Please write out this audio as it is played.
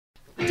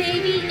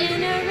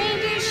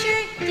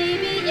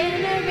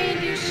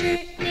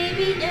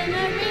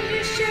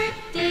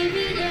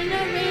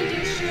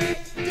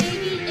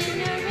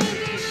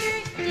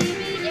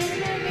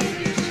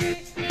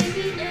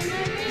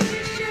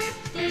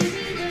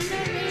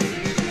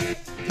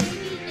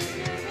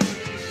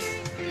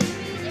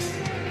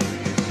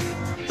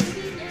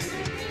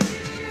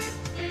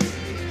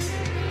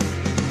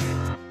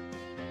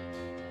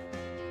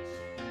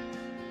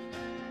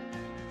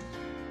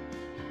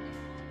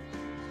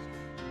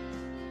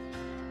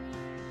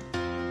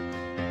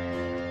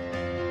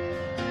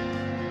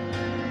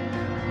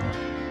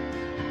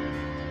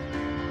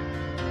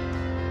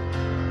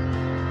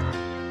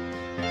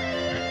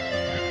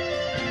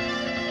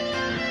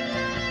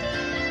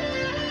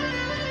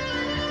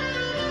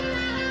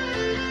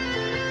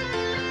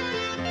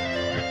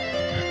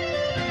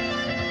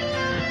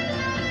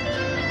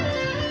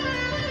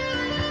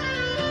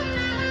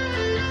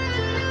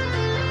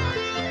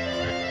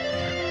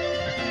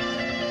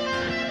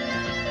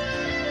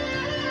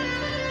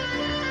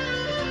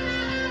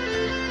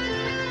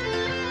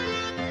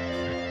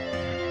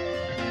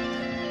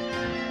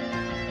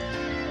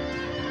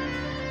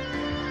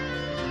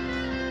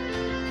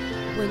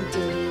When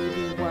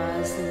Davey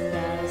was in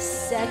the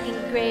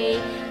second grade,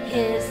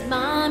 his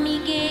mommy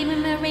gave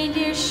him a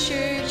reindeer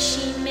shirt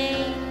she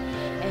made.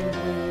 And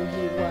when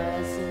he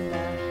was in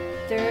the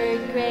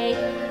third grade,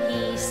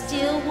 he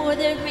still wore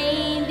the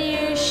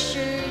reindeer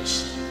shirt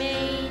she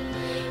made.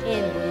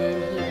 And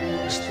when he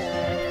reached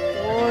the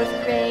fourth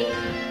grade,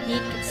 he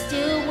could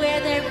still wear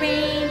the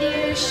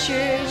reindeer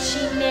shirt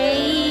she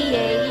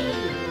made.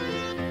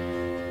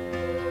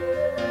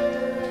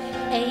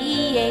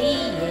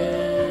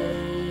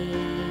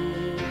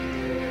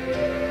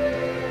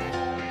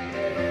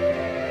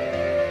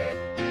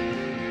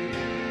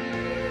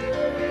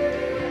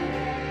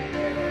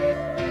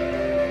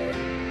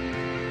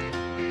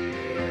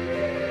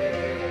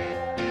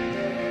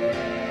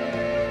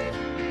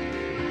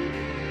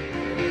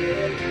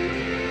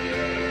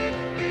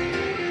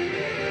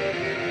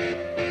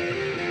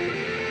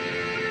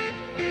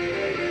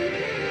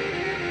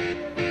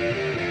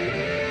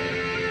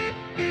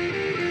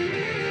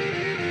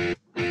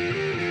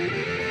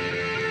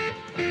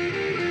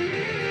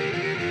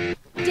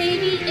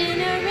 Davey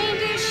in a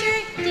reindeer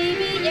shirt,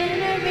 Davey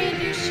in a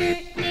reindeer shirt,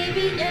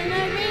 Davey in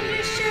a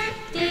reindeer shirt,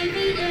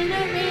 Davey in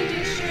a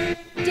reindeer shirt,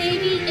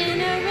 Davey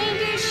in a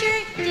reindeer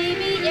shirt,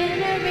 Davey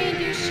in a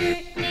reindeer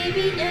shirt,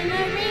 Davey in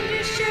a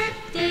reindeer shirt,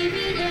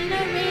 Davey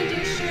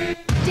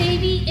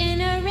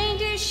in a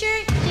reindeer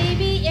shirt,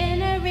 Davey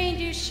in a reindeer shirt, Davey in a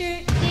reindeer shirt,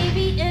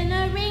 Davey in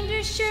a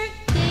reindeer shirt,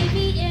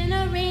 Davey in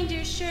a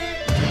reindeer shirt,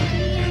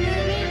 Davey in a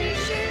reindeer shirt,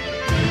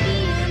 Davey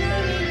in a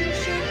reindeer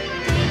shirt,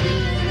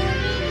 Davey in a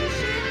reindeer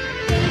shirt,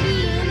 Davey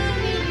in a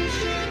reindeer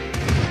shirt,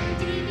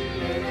 Davey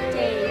in a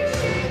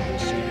reindeer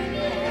shirt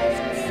has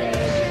been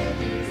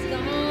saved. He's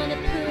gonna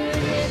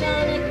put it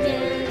on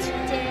again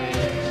today.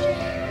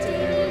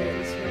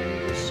 Davey's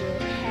reindeer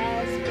shirt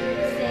has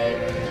been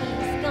saved.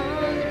 He's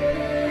gonna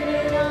put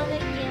it on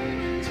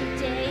again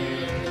today.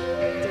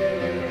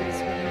 Davey's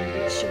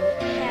reindeer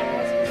shirt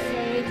has been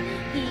saved.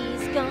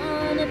 He's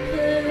gonna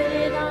put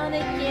it on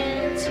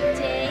again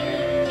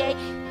today.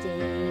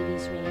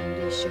 Davey's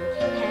reindeer shirt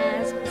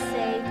has been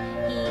saved.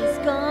 He's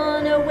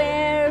gonna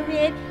wear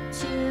it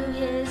to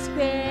his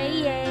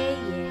grave.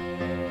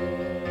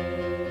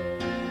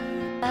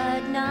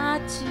 But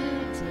not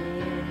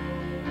today.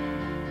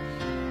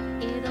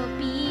 It'll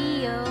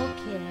be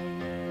okay.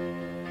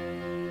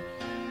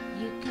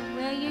 You can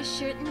wear your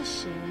shirt in the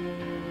shade,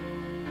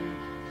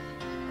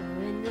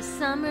 or in the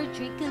summer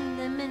drinking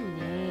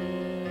lemonade.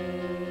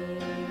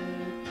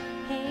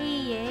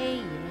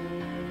 Hey,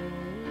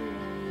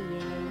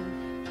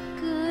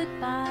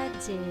 goodbye,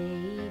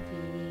 Davey.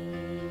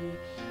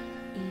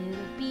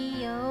 It'll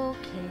be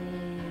okay.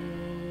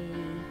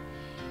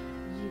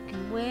 You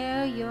can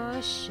wear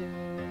your shirt,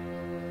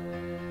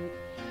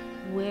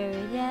 wear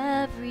it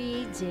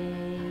every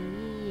day.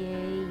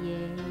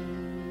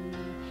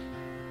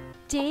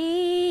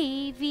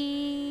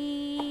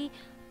 Davey,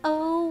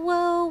 oh,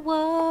 whoa,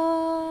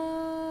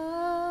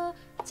 whoa,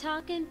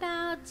 talking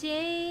about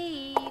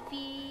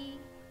Davey.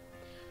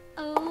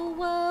 Oh,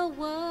 whoa,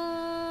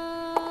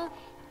 whoa,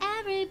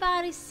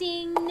 everybody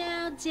sing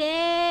now,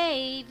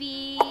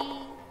 Davey.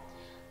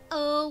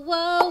 Oh,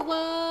 whoa,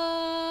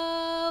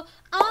 whoa,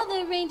 all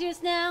the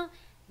reindeers now,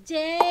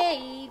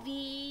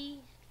 Davey.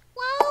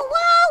 Whoa,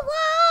 whoa,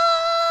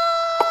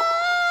 whoa,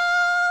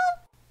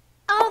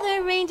 all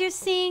the reindeers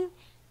sing,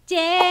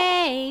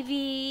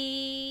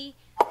 Davey.